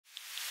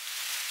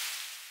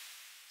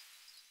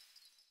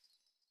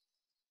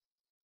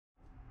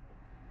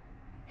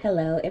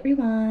Hello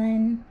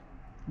everyone,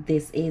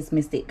 this is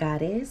Mystic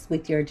Goddess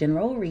with your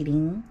general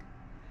reading.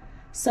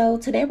 So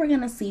today we're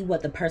going to see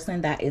what the person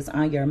that is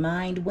on your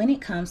mind when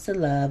it comes to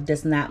love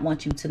does not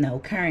want you to know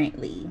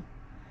currently.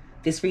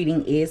 This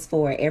reading is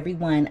for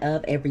everyone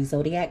of every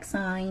zodiac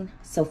sign,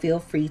 so feel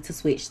free to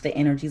switch the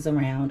energies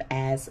around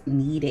as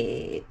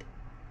needed.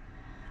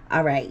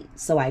 All right,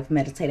 so I've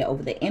meditated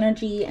over the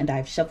energy and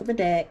I've shuffled the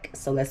deck,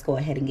 so let's go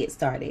ahead and get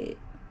started.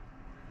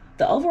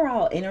 The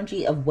overall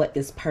energy of what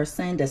this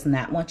person does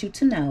not want you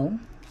to know.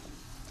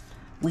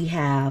 We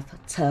have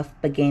tough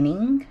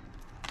beginning,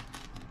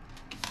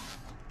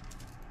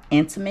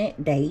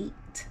 intimate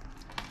date.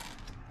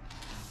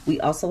 We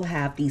also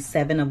have the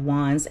Seven of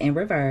Wands in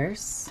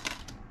reverse.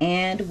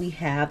 And we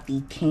have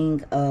the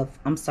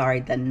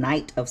the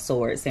Knight of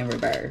Swords in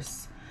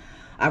reverse.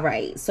 All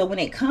right, so when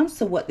it comes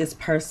to what this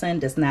person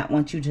does not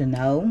want you to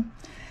know,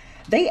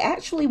 they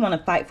actually want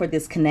to fight for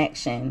this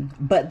connection,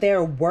 but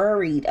they're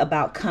worried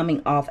about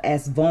coming off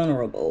as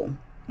vulnerable.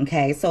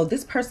 Okay, so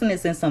this person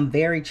is in some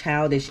very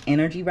childish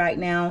energy right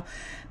now.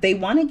 They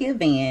want to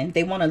give in.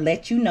 They want to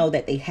let you know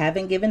that they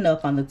haven't given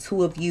up on the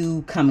two of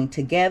you coming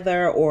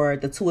together or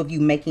the two of you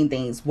making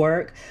things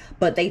work,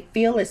 but they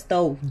feel as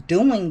though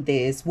doing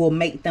this will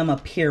make them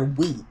appear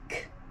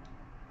weak.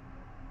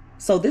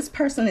 So this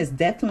person is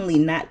definitely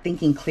not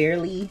thinking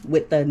clearly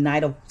with the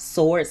Knight of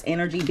Swords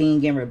energy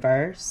being in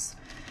reverse.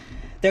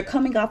 They're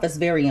coming off as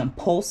very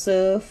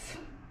impulsive,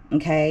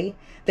 okay?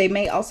 They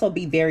may also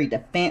be very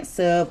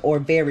defensive or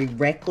very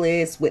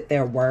reckless with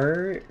their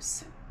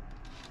words.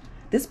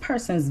 This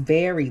person's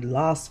very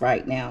lost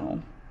right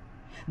now.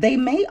 They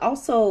may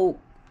also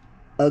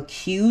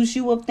accuse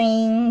you of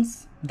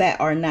things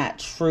that are not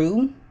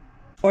true,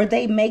 or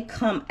they may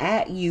come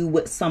at you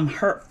with some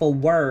hurtful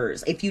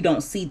words if you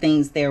don't see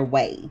things their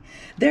way.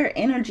 Their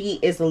energy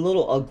is a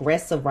little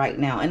aggressive right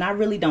now, and I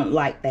really don't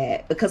like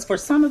that, because for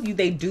some of you,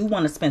 they do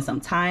want to spend some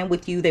time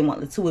with you. They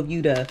want the two of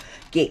you to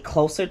get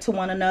closer to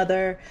one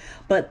another,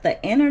 but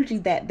the energy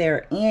that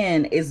they're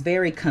in is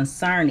very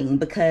concerning,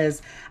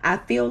 because I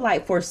feel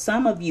like for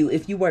some of you,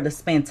 if you were to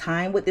spend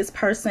time with this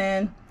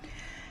person,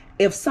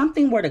 if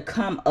something were to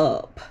come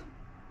up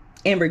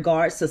in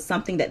regards to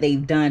something that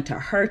they've done to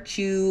hurt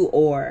you,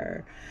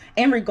 or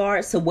in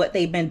regards to what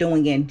they've been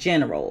doing in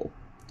general,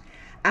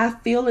 I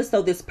feel as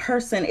though this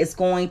person is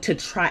going to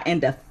try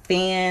and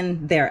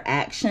defend their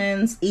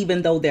actions,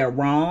 even though they're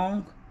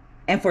wrong.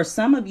 And for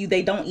some of you,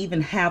 they don't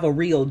even have a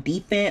real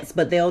defense,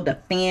 but they'll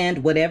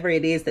defend whatever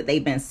it is that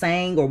they've been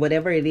saying or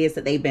whatever it is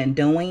that they've been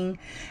doing.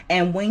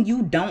 And when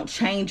you don't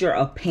change your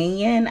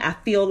opinion, I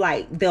feel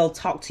like they'll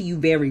talk to you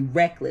very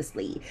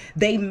recklessly.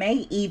 They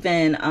may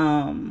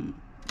even,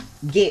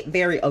 get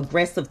very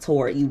aggressive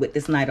toward you with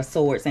this Knight of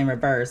Swords in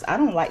reverse. I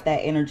don't like that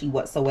energy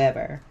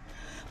whatsoever.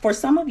 For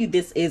some of you,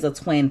 this is a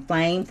twin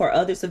flame. For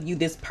others of you,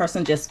 this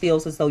person just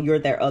feels as though you're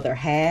their other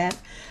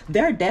half.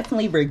 They're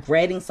definitely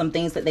regretting some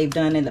things that they've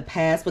done in the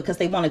past, because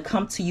they want to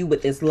come to you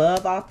with this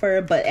love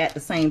offer, but at the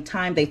same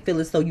time, they feel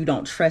as though you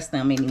don't trust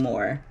them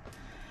anymore.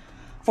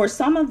 For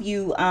some of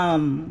you,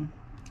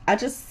 I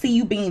just see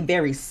you being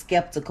very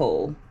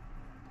skeptical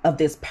of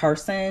this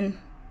person.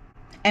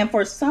 And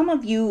for some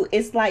of you,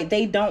 it's like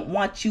they don't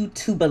want you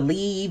to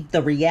believe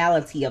the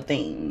reality of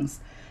things.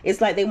 It's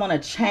like they want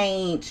to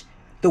change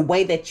the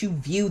way that you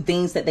view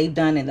things that they've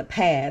done in the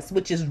past,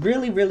 which is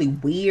really, really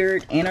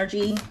weird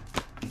energy.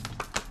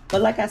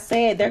 But like I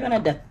said, they're going to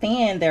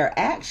defend their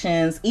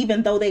actions,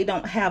 even though they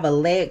don't have a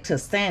leg to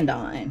stand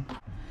on.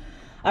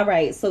 All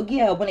right, so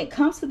yeah, when it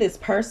comes to this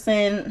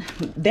person,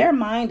 their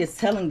mind is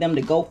telling them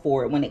to go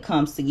for it when it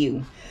comes to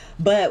you.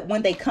 But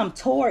when they come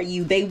toward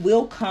you, they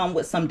will come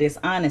with some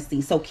dishonesty.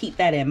 So keep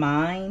that in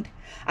mind.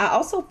 I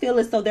also feel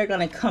as though they're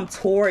going to come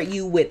toward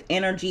you with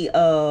energy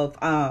of,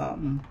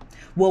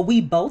 well,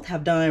 we both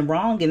have done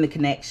wrong in the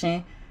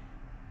connection.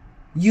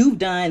 You've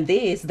done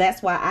this.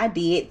 That's why I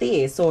did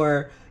this.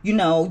 Or, you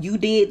know, you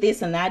did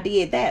this and I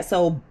did that.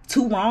 So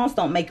two wrongs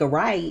don't make a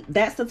right.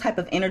 That's the type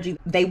of energy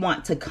they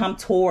want to come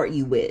toward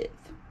you with.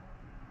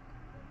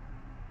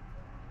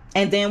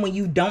 And then when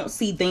you don't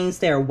see things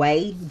their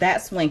way,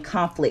 that's when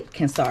conflict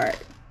can start.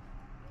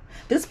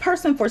 This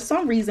person, for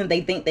some reason,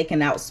 they think they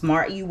can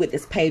outsmart you with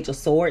this Page of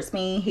Swords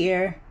being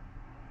here.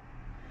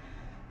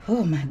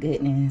 Oh my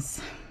goodness.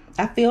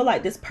 I feel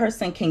like this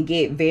person can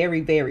get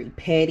very, very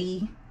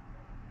petty.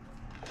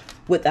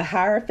 With the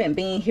Hierophant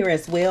being here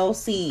as well.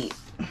 See,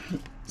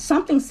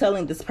 something's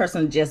telling this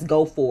person to just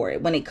go for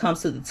it when it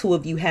comes to the two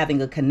of you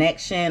having a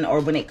connection, or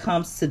when it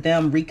comes to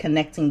them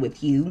reconnecting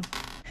with you.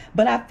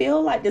 But I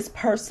feel like this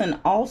person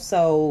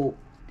also,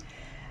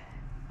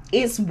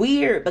 it's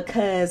weird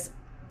because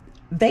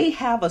they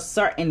have a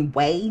certain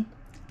way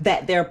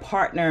that their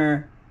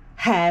partner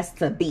has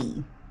to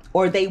be,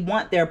 or they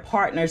want their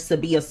partners to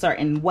be a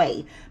certain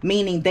way,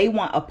 meaning they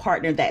want a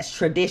partner that's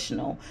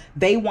traditional.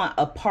 They want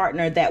a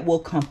partner that will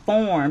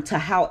conform to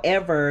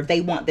however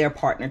they want their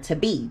partner to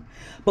be.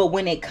 But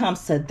when it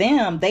comes to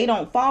them, they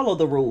don't follow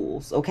the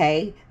rules,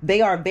 okay?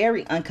 They are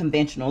very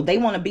unconventional. They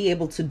want to be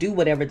able to do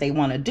whatever they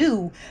want to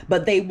do,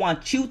 but they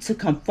want you to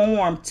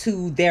conform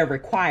to their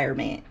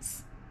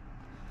requirements.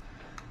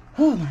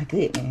 Oh my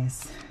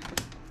goodness.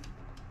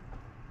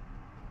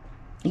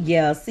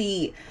 Yeah,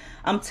 see,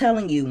 I'm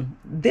telling you,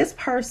 this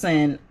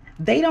person,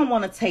 they don't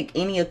want to take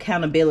any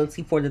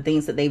accountability for the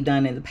things that they've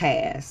done in the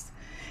past.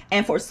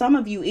 And for some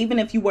of you, even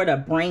if you were to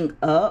bring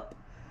up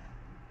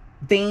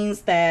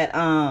things that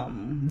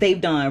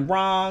they've done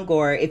wrong,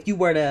 or if you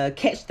were to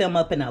catch them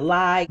up in a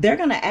lie, they're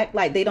going to act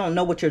like they don't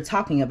know what you're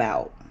talking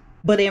about.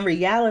 But in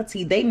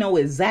reality, they know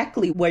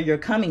exactly where you're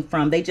coming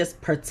from. They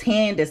just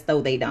pretend as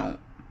though they don't.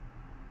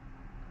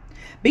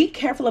 Be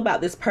careful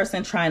about this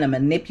person trying to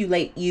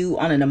manipulate you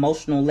on an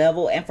emotional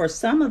level. And for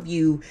some of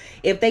you,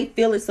 if they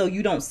feel as though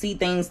you don't see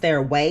things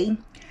their way,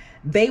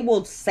 they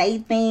will say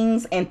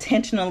things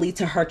intentionally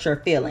to hurt your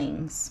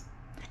feelings.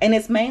 And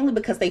it's mainly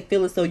because they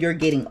feel as though you're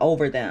getting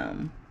over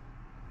them.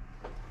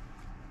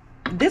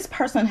 This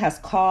person has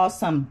caused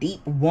some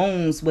deep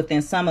wounds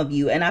within some of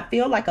you. And I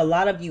feel like a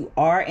lot of you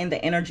are in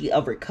the energy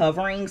of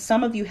recovering.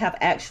 Some of you have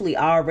actually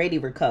already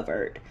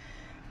recovered.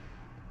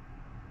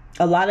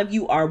 A lot of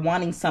you are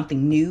wanting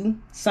something new.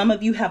 Some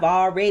of you have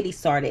already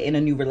started in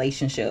a new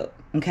relationship.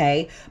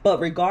 Okay. But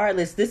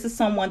regardless, this is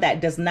someone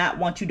that does not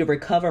want you to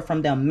recover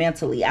from them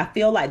mentally. I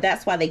feel like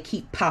that's why they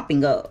keep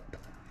popping up.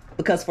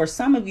 Because for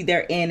some of you,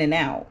 they're in and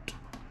out.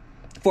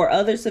 For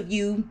others of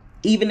you,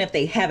 even if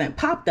they haven't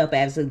popped up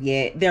as of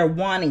yet, they're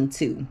wanting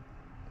to.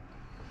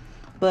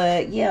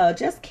 But yeah,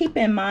 just keep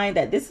in mind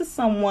that this is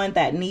someone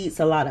that needs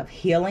a lot of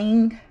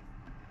healing.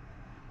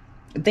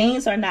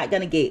 Things are not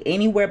going to get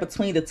anywhere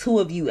between the two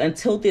of you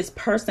until this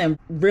person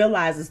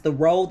realizes the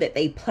role that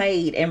they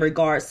played in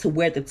regards to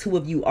where the two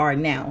of you are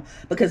now.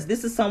 Because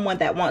this is someone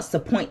that wants to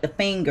point the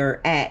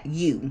finger at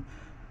you.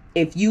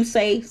 If you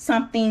say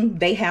something,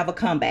 they have a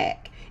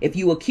comeback. If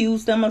you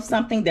accuse them of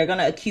something, they're going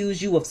to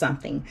accuse you of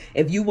something.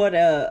 If you were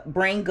to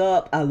bring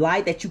up a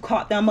lie that you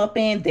caught them up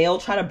in, they'll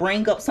try to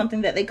bring up something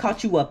that they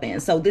caught you up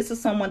in. So this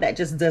is someone that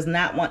just does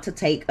not want to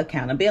take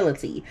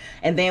accountability.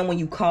 And then when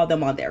you call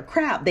them on their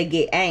crap, they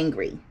get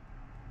angry.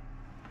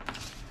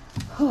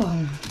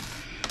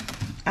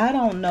 I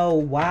don't know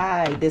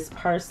why this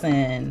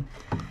person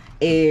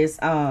is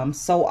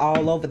so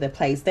all over the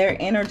place. Their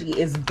energy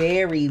is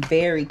very,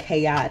 very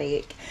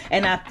chaotic.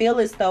 And I feel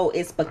as though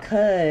it's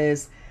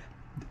because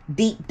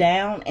deep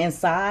down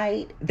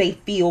inside, they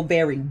feel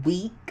very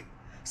weak.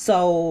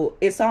 So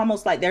it's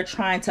almost like they're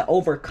trying to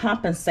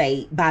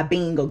overcompensate by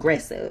being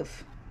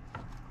aggressive,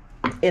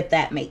 if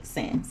that makes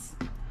sense.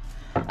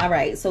 All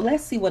right, so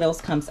let's see what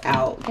else comes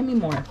out. Give me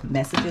more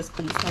messages,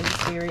 please, Holy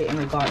Spirit, in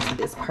regards to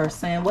this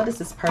person. What does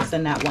this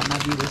person not want my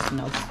viewers to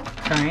know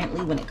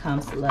currently when it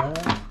comes to love?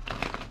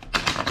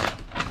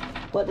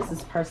 What does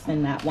this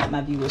person not want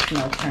my viewers to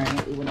know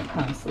currently when it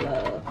comes to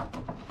love?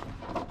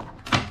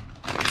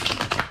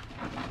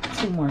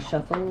 2 more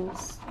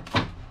shuffles.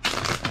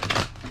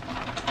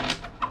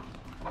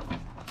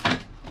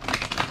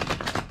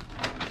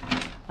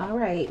 All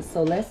right,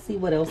 so let's see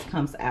what else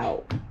comes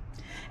out.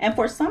 And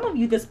for some of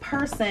you, this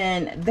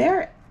person,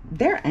 they're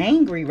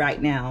angry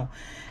right now.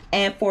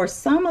 And for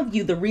some of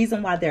you, the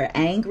reason why they're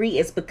angry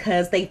is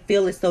because they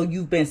feel as though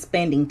you've been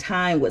spending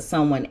time with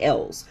someone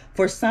else.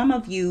 For some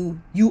of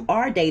you, you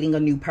are dating a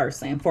new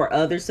person. For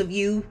others of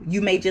you, you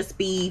may just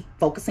be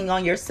focusing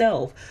on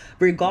yourself.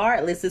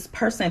 Regardless, this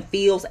person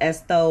feels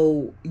as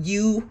though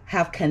you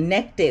have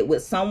connected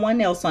with someone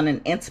else on an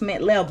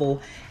intimate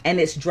level, and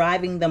it's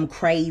driving them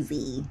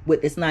crazy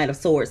with this Knight of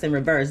Swords in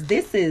reverse.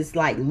 This is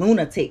like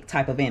lunatic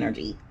type of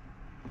energy.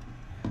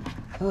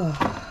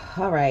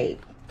 All right.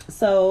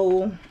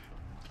 So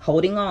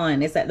holding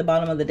on, it's at the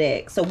bottom of the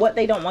deck. So what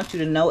they don't want you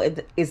to know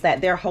is that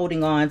they're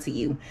holding on to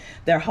you.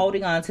 They're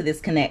holding on to this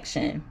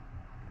connection.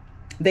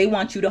 They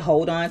want you to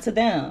hold on to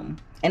them.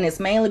 And it's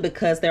mainly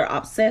because they're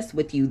obsessed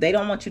with you. They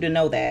don't want you to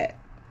know that.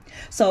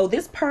 So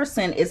this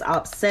person is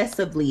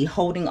obsessively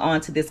holding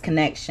on to this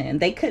connection.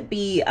 They could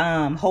be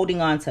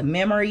holding on to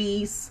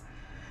memories.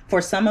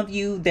 For some of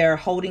you, they're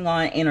holding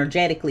on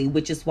energetically,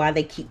 which is why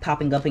they keep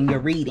popping up in your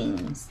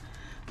readings.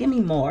 Give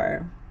me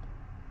more.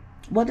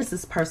 What does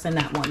this person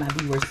not want my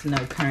viewers to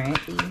know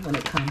currently when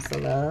it comes to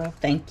love?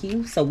 Thank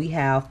you. So we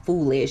have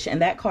Foolish,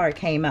 and that card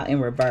came out in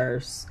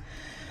reverse.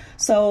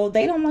 So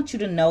they don't want you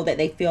to know that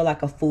they feel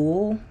like a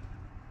fool.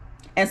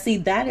 And see,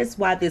 that is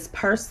why this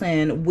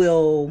person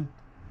will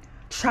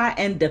try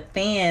and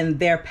defend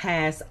their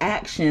past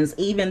actions,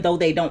 even though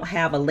they don't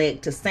have a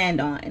leg to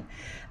stand on.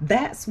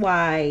 That's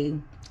why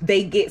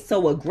they get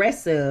so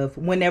aggressive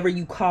whenever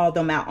you call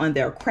them out on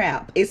their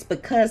crap. It's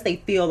because they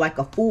feel like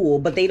a fool,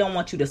 but they don't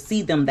want you to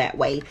see them that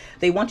way.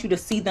 They want you to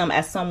see them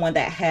as someone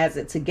that has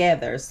it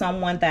together,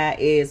 someone that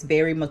is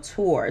very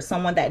mature,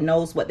 someone that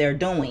knows what they're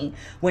doing.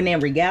 When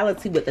in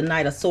reality, with the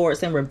Knight of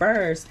Swords in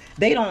reverse,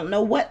 they don't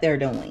know what they're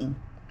doing.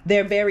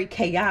 They're very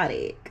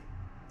chaotic.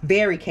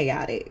 Very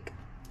chaotic.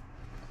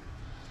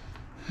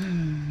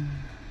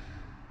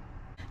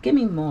 Give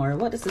me more.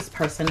 What does this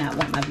person not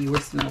want my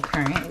viewers to know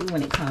currently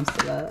when it comes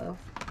to love?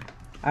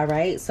 All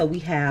right. So we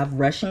have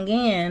rushing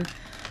in.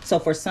 So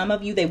for some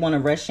of you, they want to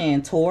rush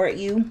in toward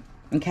you.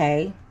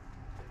 Okay.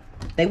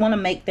 They want to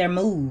make their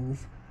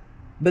move,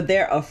 but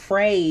they're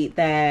afraid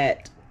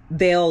that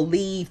they'll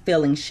leave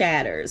feeling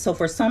shattered. So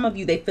for some of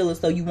you, they feel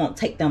as though you won't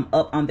take them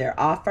up on their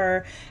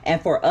offer.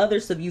 And for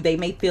others of you, they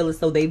may feel as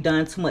though they've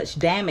done too much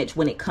damage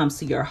when it comes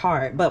to your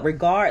heart. But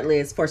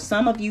regardless, for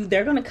some of you,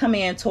 they're going to come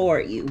in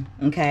toward you.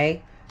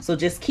 Okay. So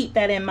just keep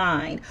that in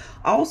mind.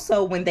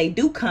 Also, when they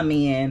do come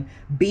in,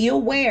 be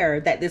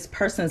aware that this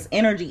person's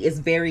energy is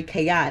very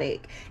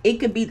chaotic. It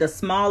could be the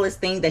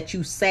smallest thing that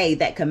you say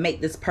that could make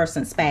this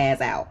person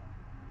spaz out.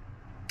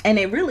 And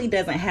it really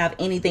doesn't have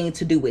anything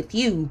to do with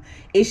you.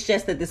 It's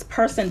just that this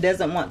person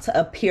doesn't want to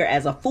appear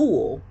as a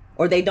fool,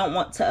 or they don't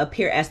want to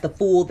appear as the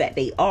fool that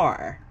they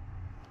are.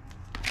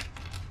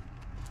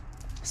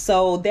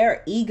 So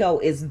their ego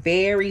is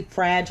very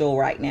fragile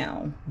right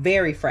now.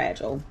 Very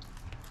fragile.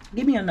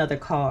 Give me another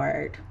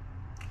card.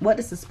 What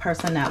does this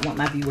person not want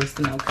my viewers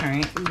to know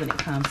currently when it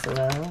comes to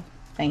love?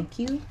 Thank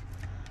you.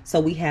 So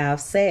we have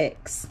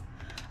sex.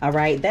 All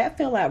right. That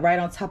fell out right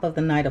on top of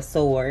the Knight of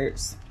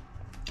Swords.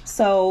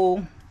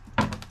 So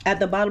at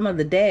the bottom of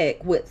the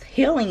deck with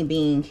healing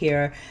being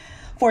here,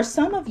 for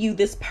some of you,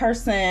 this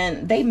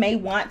person, they may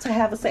want to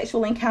have a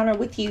sexual encounter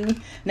with you.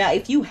 Now,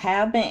 if you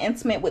have been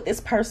intimate with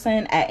this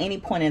person at any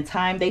point in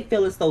time, they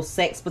feel as though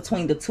sex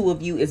between the two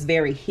of you is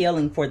very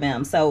healing for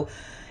them. So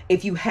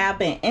if you have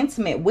been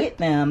intimate with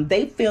them,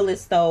 they feel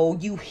as though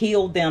you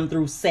healed them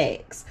through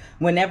sex.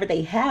 Whenever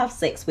they have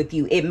sex with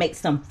you, it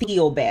makes them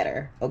feel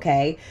better.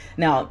 Okay.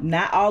 Now,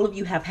 not all of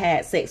you have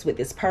had sex with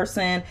this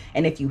person.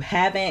 And if you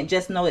haven't,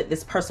 just know that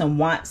this person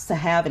wants to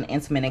have an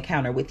intimate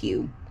encounter with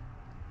you.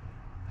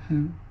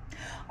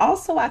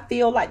 Also, I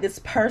feel like this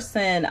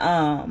person,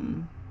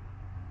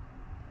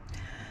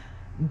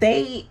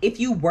 if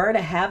you were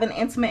to have an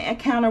intimate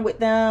encounter with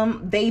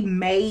them, they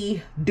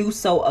may do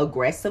so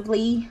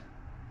aggressively.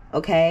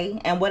 Okay.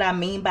 And what I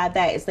mean by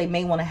that is they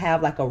may want to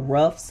have like a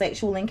rough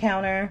sexual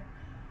encounter.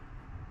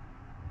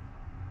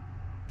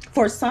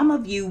 For some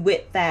of you,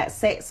 with that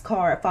sex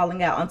card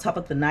falling out on top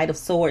of the Knight of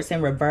Swords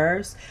in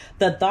reverse,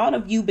 the thought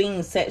of you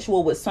being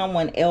sexual with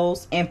someone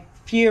else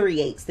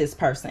infuriates this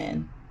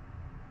person.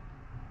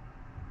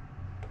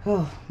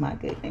 Oh my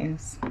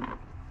goodness.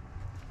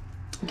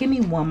 Give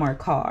me one more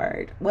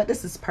card. What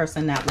does this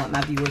person not want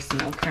my viewers to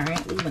know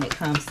currently when it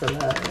comes to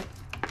love?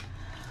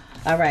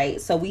 All right,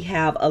 so we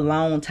have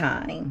alone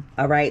time.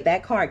 All right,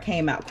 that card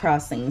came out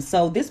crossing.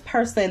 So this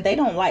person, they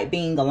don't like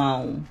being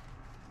alone.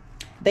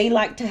 They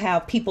like to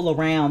have people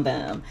around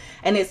them.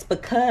 And it's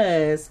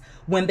because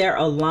when they're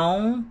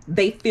alone,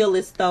 they feel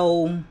as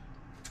though,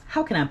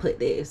 how can I put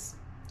this?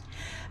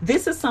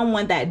 This is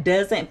someone that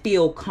doesn't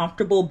feel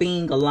comfortable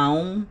being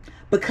alone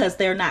because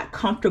they're not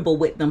comfortable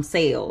with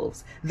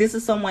themselves. This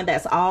is someone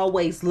that's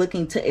always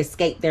looking to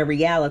escape their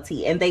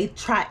reality. And they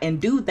try and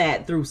do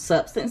that through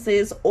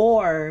substances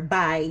or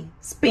by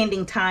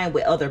spending time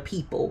with other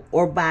people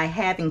or by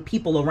having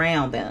people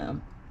around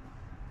them.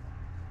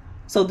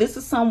 So this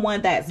is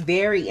someone that's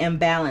very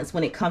imbalanced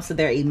when it comes to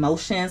their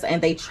emotions,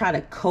 and they try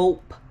to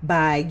cope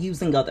by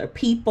using other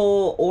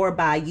people or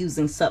by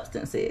using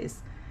substances.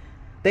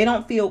 They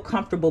don't feel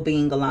comfortable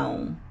being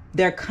alone.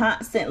 They're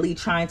constantly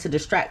trying to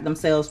distract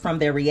themselves from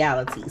their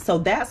reality. So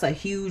that's a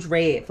huge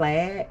red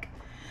flag,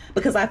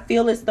 because I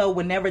feel as though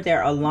whenever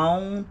they're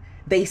alone,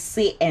 they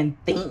sit and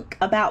think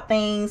about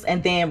things,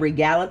 and then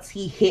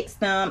reality hits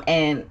them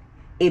and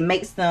it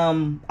makes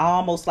them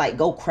almost like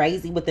go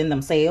crazy within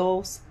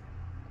themselves.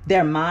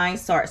 Their mind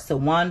starts to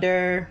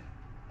wander.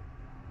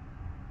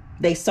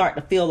 They start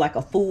to feel like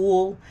a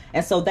fool.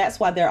 And so that's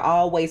why they're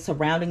always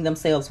surrounding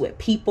themselves with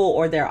people,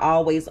 or they're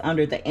always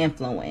under the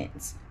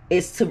influence.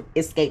 It's to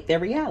escape their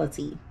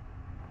reality.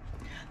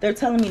 They're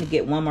telling me to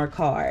get one more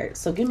card.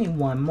 So give me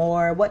one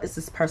more. What does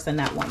this person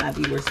not want my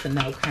viewers to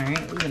know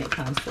currently when it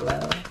comes to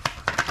love?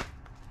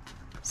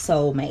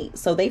 Soulmate.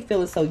 So they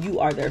feel as though you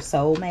are their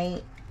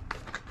soulmate.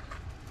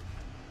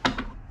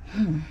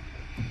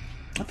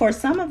 For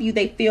some of you,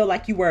 they feel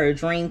like you were a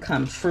dream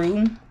come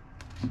true.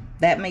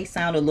 That may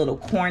sound a little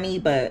corny,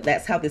 but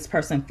that's how this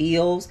person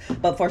feels.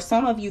 But for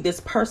some of you,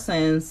 this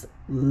person's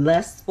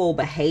lustful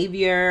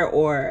behavior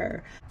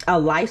or a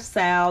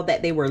lifestyle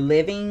that they were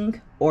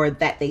living or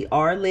that they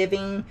are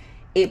living,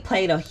 it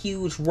played a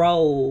huge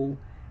role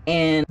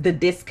in the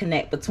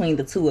disconnect between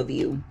the two of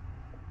you.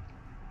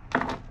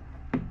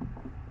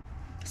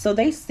 So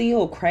they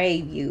still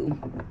crave you.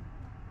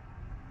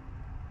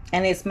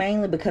 And it's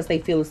mainly because they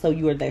feel as though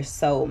you are their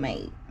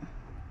soulmate.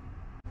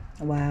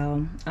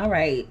 Wow. All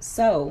right.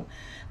 So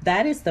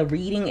that is the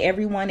reading,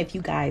 everyone. If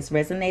you guys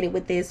resonated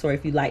with this, or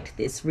if you liked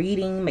this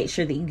reading, make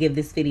sure that you give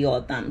this video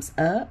a thumbs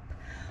up.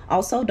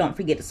 Also, don't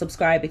forget to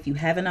subscribe if you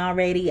haven't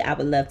already. I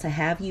would love to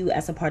have you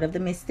as a part of the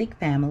Mystic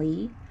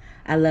family.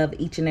 I love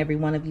each and every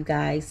one of you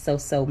guys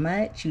so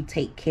much. You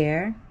take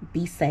care,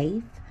 be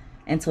safe,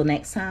 Until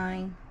next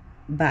time,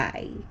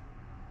 bye.